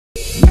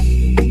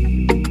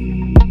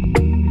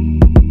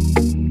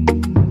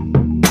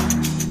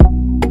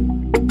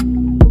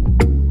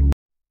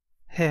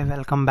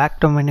Welcome back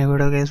to my new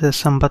video guys. This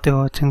is Sampath. You're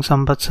watching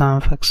Sampath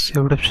SAMPATH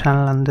YouTube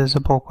channel, and this is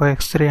a Poco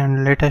X3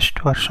 and latest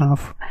version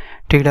of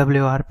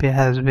TWRP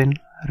has been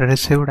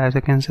received. As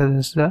you can see,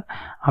 this is the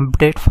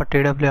update for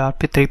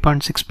TWRP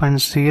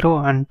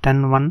 3.6.0 and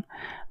 10.1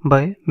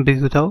 by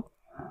brigudav.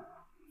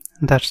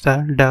 That's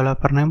the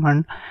developer name,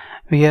 and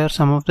here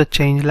some of the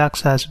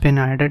changelogs has been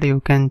added.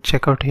 You can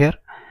check out here.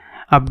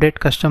 Update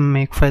custom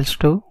makefiles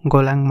to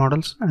Golang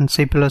models and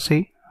C++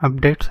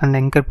 updates and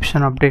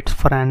encryption updates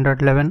for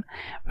Android 11,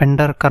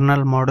 vendor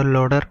kernel module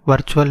loader,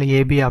 virtual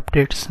AB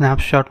updates,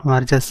 snapshot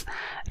merges,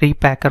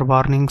 repacker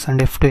warnings,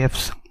 and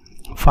F2Fs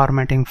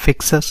formatting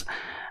fixes.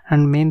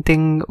 And main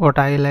thing what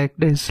I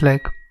liked is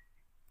like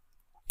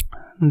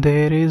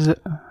there is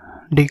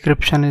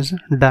decryption is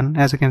done.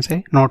 As you can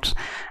see, notes,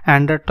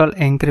 Android 12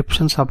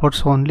 encryption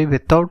supports only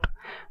without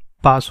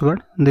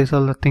password. These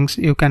are the things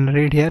you can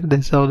read here.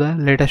 This is how the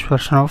latest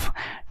version of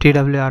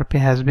TWRP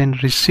has been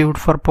received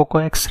for Poco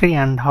X3,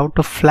 and how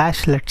to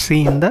flash, let's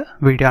see in the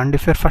video. And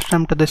if you're first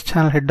time to this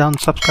channel, hit down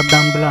subscribe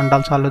down below and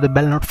also allow the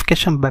bell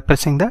notification by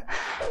pressing the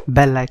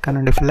bell icon.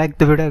 And if you like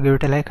the video, give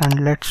it a like,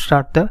 and let's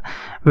start the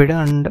video.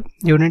 And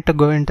you need to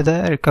go into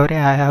the recovery.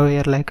 I have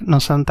here like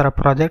Twrp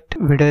project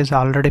video is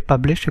already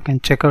published. You can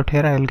check out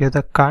here. I will give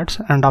the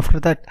cards, and after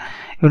that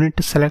you need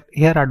to select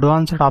here.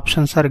 Advanced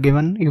options are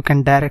given. You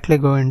can directly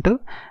go into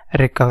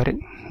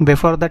recovery.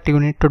 Before that, you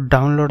need to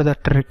download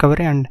that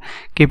recovery and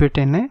keep it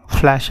in a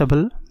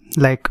flashable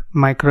like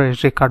micro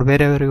SD card.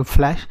 Wherever you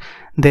flash,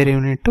 there you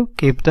need to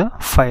keep the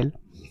file.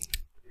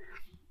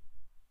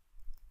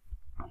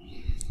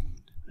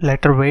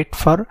 Later wait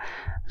for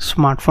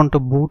smartphone to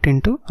boot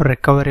into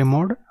recovery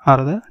mode or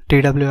the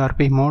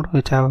TWRP mode,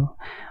 which I have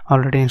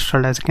already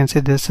installed. As you can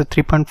see, this is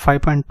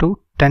 3.5.2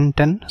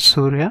 10.10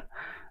 Surya.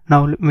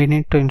 Now we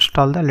need to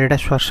install the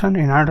latest version.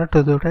 In order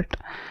to do that,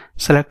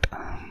 select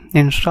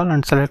install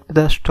and select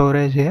the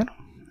storage here.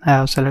 I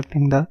have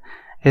selecting the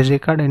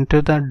SD card.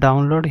 Into the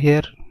download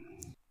here,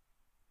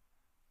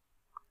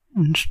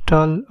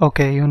 install.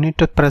 Okay, you need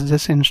to press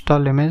this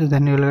install image,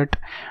 then you will get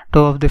two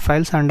of the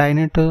files, and I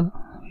need to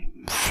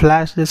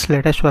flash this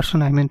latest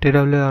version, I mean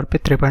TWRP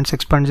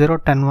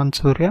 3.6.0 10.1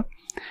 Surya.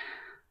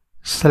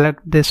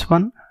 Select this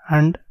one,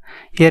 and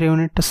here you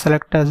need to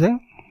select as a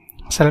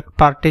select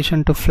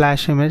partition to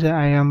flash image.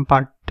 I am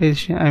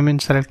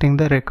selecting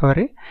the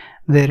recovery.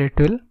 There it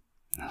will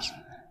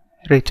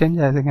rechange.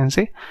 As you can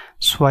see,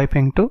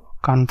 swiping to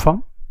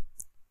confirm.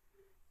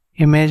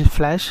 Image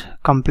flash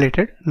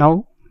completed.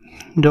 Now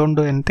don't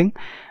do anything.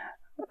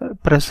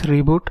 Press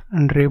reboot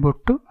and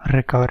reboot to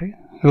recovery.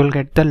 You will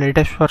get the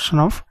latest version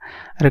of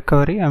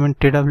recovery, I mean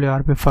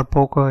TWRP for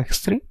Poco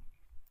X3.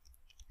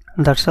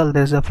 That's all.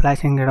 There is a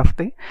flashing of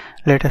the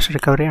latest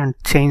recovery and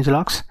change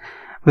logs.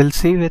 We'll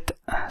see with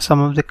some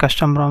of the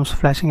custom ROMs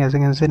flashing. As you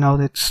can see, now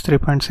it's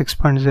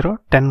 3.6.0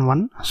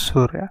 10.1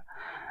 Surya.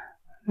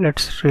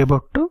 Let's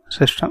reboot to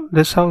system.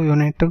 This is how you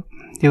need to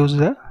use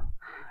the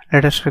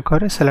latest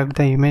recovery. Select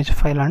the image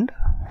file and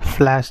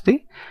flash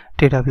the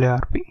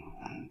TWRP.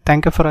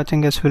 Thank you for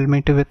watching, guys. We'll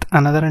meet you with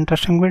another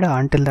interesting video.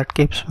 Until that,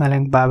 keep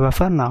smiling. Bye bye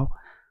for now.